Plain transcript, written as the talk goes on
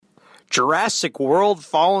Jurassic World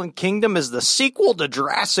Fallen Kingdom is the sequel to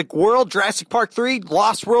Jurassic World, Jurassic Park 3,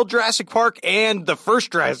 Lost World Jurassic Park, and the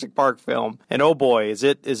first Jurassic Park film. And oh boy, is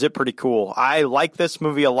it pretty cool. I like this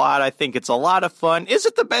movie a lot. I think it's a lot of fun. Is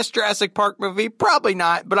it the best Jurassic Park movie? Probably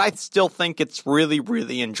not, but I still think it's really,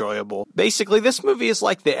 really enjoyable. Basically, this movie is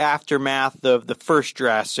like the aftermath of the first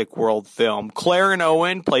Jurassic World film. Claire and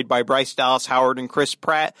Owen, played by Bryce Dallas Howard and Chris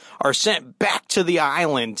Pratt, are sent back to the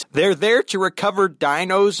island. They're there to recover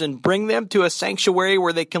dinos and bring them to a sanctuary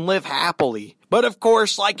where they can live happily. But of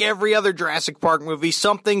course, like every other Jurassic Park movie,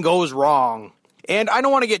 something goes wrong. And I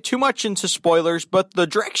don't want to get too much into spoilers, but the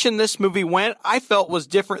direction this movie went, I felt was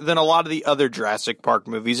different than a lot of the other Jurassic Park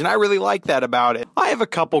movies, and I really like that about it. I have a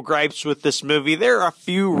couple gripes with this movie. There are a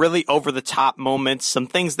few really over-the-top moments, some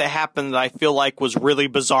things that happened that I feel like was really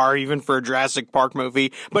bizarre even for a Jurassic Park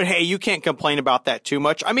movie, but hey, you can't complain about that too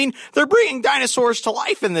much. I mean, they're bringing dinosaurs to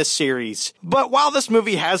life in this series. But while this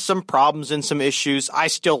movie has some problems and some issues, I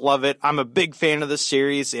still love it. I'm a big fan of the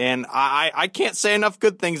series, and I can't say enough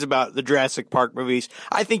good things about the Jurassic Park movies.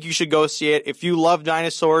 I think you should go see it. If you love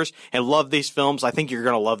dinosaurs and love these films, I think you're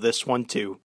going to love this one too.